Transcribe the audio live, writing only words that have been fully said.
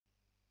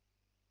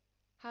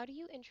How do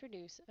you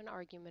introduce an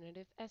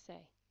argumentative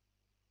essay?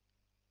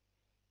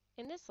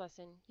 In this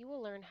lesson, you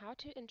will learn how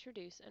to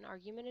introduce an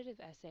argumentative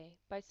essay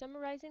by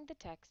summarizing the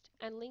text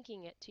and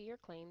linking it to your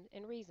claims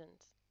and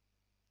reasons.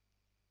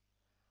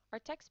 Our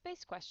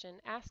text-based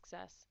question asks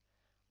us,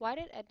 why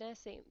did Edna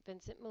St.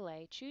 Vincent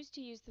Millay choose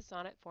to use the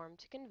sonnet form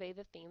to convey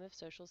the theme of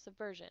social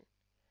subversion?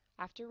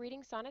 After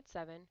reading Sonnet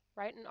 7,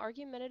 write an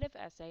argumentative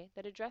essay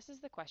that addresses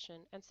the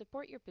question and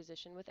support your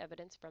position with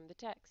evidence from the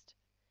text.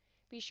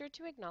 Be sure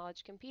to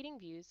acknowledge competing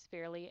views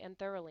fairly and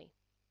thoroughly.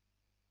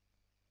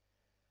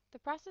 The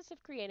process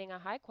of creating a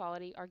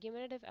high-quality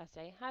argumentative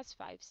essay has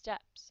 5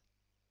 steps.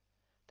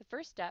 The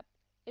first step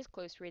is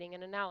close reading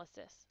and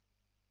analysis.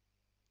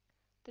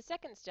 The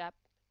second step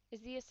is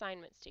the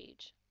assignment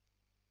stage.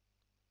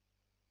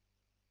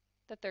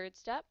 The third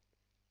step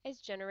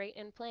is generate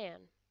and plan.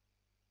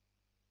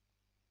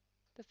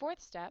 The fourth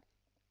step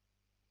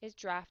is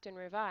draft and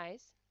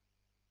revise.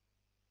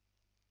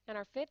 And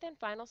our fifth and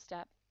final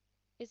step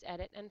is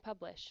edit and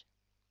publish.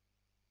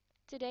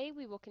 Today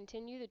we will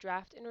continue the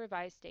draft and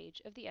revise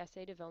stage of the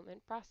essay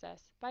development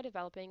process by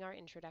developing our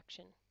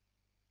introduction.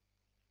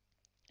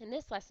 In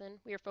this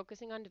lesson, we are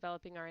focusing on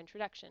developing our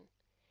introduction.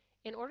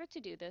 In order to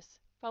do this,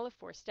 follow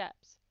 4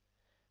 steps.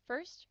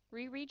 First,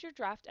 reread your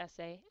draft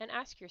essay and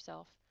ask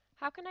yourself,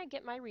 how can I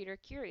get my reader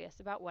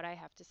curious about what I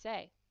have to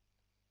say?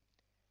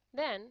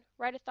 Then,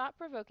 write a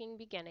thought-provoking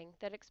beginning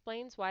that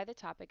explains why the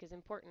topic is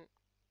important.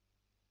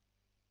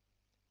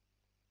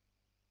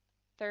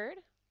 Third,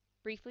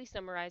 briefly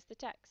summarize the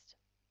text.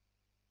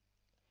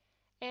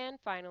 And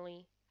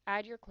finally,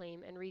 add your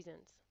claim and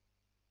reasons.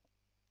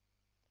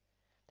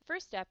 The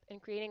first step in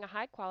creating a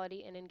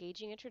high-quality and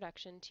engaging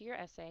introduction to your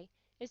essay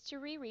is to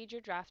reread your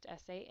draft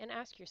essay and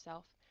ask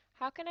yourself,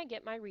 how can I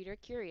get my reader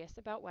curious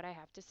about what I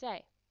have to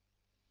say?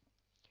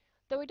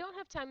 Though we don't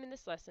have time in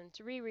this lesson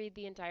to reread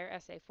the entire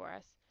essay for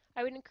us,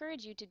 I would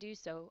encourage you to do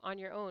so on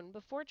your own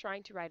before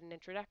trying to write an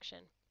introduction.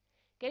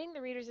 Getting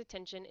the reader's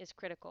attention is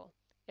critical.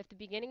 If the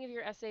beginning of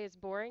your essay is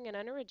boring and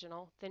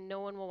unoriginal, then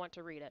no one will want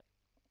to read it.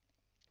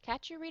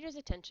 Catch your reader's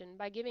attention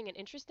by giving an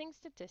interesting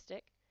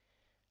statistic,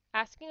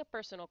 asking a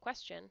personal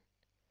question,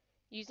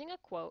 using a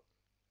quote,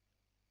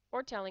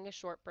 or telling a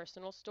short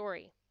personal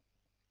story.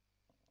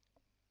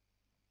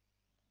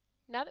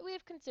 Now that we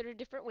have considered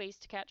different ways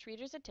to catch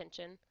readers'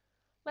 attention,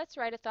 let's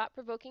write a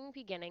thought-provoking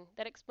beginning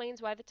that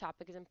explains why the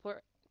topic is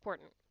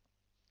important.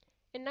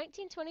 In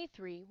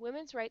 1923,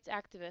 women's rights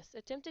activists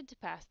attempted to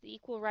pass the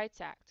Equal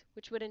Rights Act,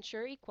 which would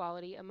ensure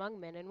equality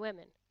among men and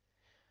women.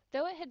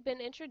 Though it had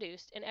been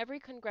introduced in every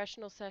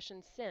congressional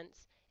session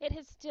since, it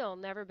has still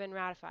never been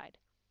ratified.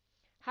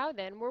 How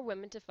then were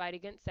women to fight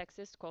against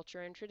sexist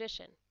culture and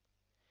tradition?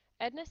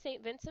 Edna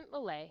St. Vincent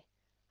Millay,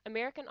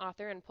 American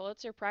author and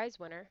Pulitzer Prize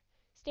winner,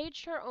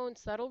 staged her own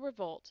subtle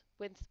revolt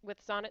with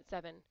Sonnet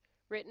 7,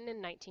 written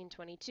in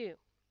 1922.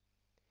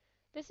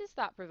 This is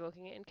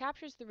thought-provoking and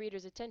captures the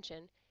reader's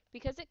attention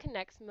because it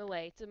connects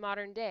Millay to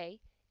modern day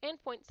and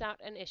points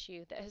out an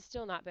issue that has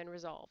still not been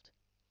resolved.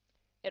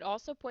 It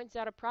also points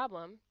out a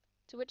problem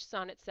to which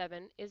Sonnet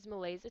 7 is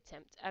Millay's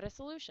attempt at a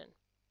solution.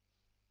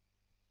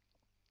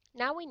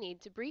 Now we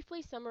need to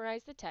briefly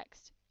summarize the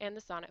text and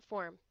the sonnet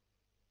form.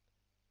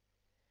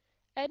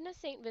 Edna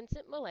St.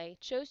 Vincent Millay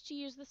chose to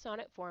use the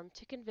sonnet form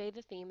to convey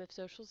the theme of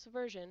social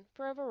subversion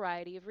for a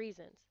variety of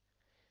reasons.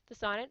 The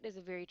sonnet is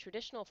a very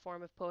traditional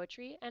form of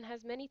poetry and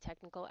has many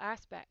technical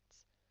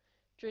aspects.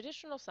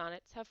 Traditional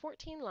sonnets have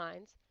 14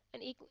 lines,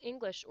 and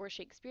English or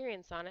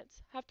Shakespearean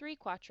sonnets have 3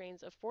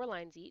 quatrains of 4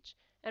 lines each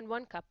and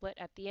 1 couplet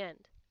at the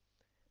end.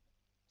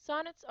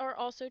 Sonnets are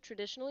also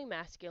traditionally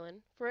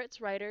masculine, for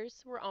its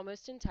writers were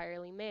almost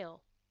entirely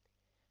male.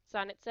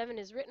 Sonnet 7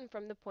 is written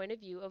from the point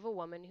of view of a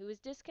woman who is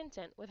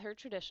discontent with her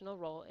traditional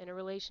role in a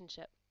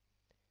relationship.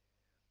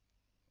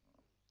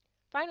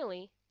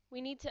 Finally, we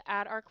need to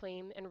add our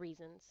claim and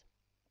reasons.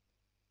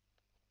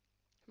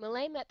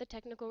 Millay met the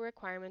technical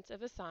requirements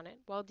of a sonnet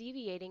while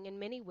deviating in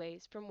many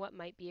ways from what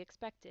might be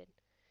expected.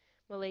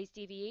 Millay's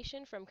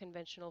deviation from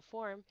conventional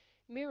form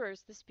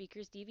mirrors the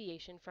speaker's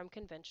deviation from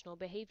conventional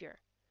behavior.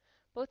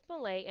 Both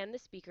Millay and the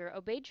speaker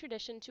obeyed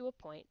tradition to a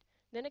point,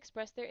 then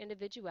expressed their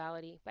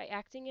individuality by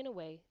acting in a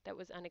way that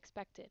was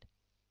unexpected.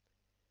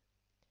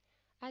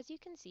 As you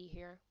can see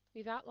here,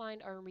 we've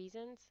outlined our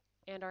reasons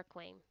and our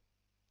claim.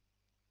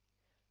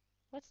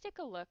 Let's take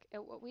a look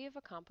at what we have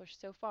accomplished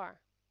so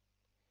far.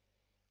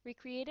 We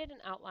created an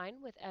outline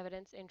with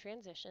evidence and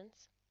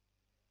transitions,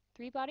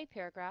 3 body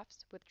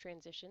paragraphs with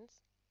transitions,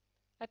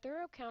 a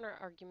thorough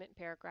counter-argument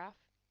paragraph,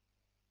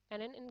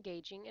 and an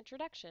engaging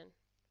introduction.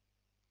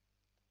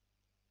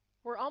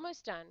 We're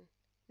almost done.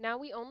 Now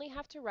we only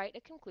have to write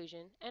a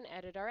conclusion and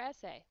edit our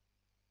essay.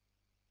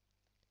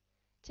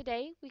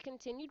 Today, we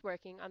continued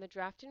working on the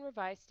draft and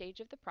revise stage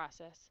of the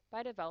process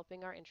by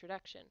developing our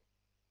introduction.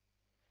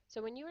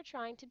 So when you are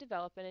trying to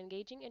develop an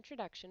engaging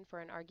introduction for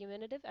an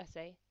argumentative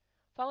essay,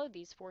 follow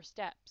these 4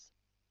 steps.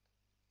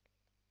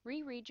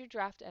 Reread your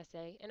draft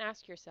essay and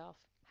ask yourself,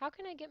 how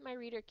can I get my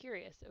reader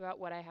curious about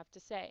what I have to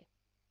say?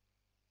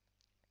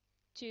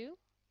 2.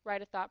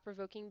 Write a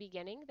thought-provoking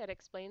beginning that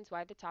explains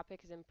why the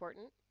topic is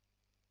important.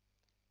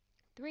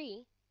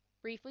 3.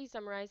 Briefly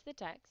summarize the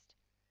text.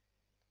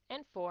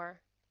 And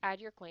 4.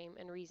 Add your claim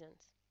and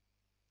reasons.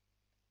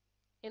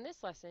 In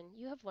this lesson,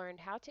 you have learned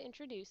how to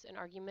introduce an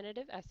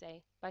argumentative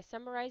essay by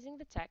summarizing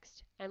the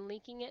text and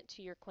linking it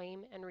to your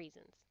claim and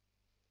reasons.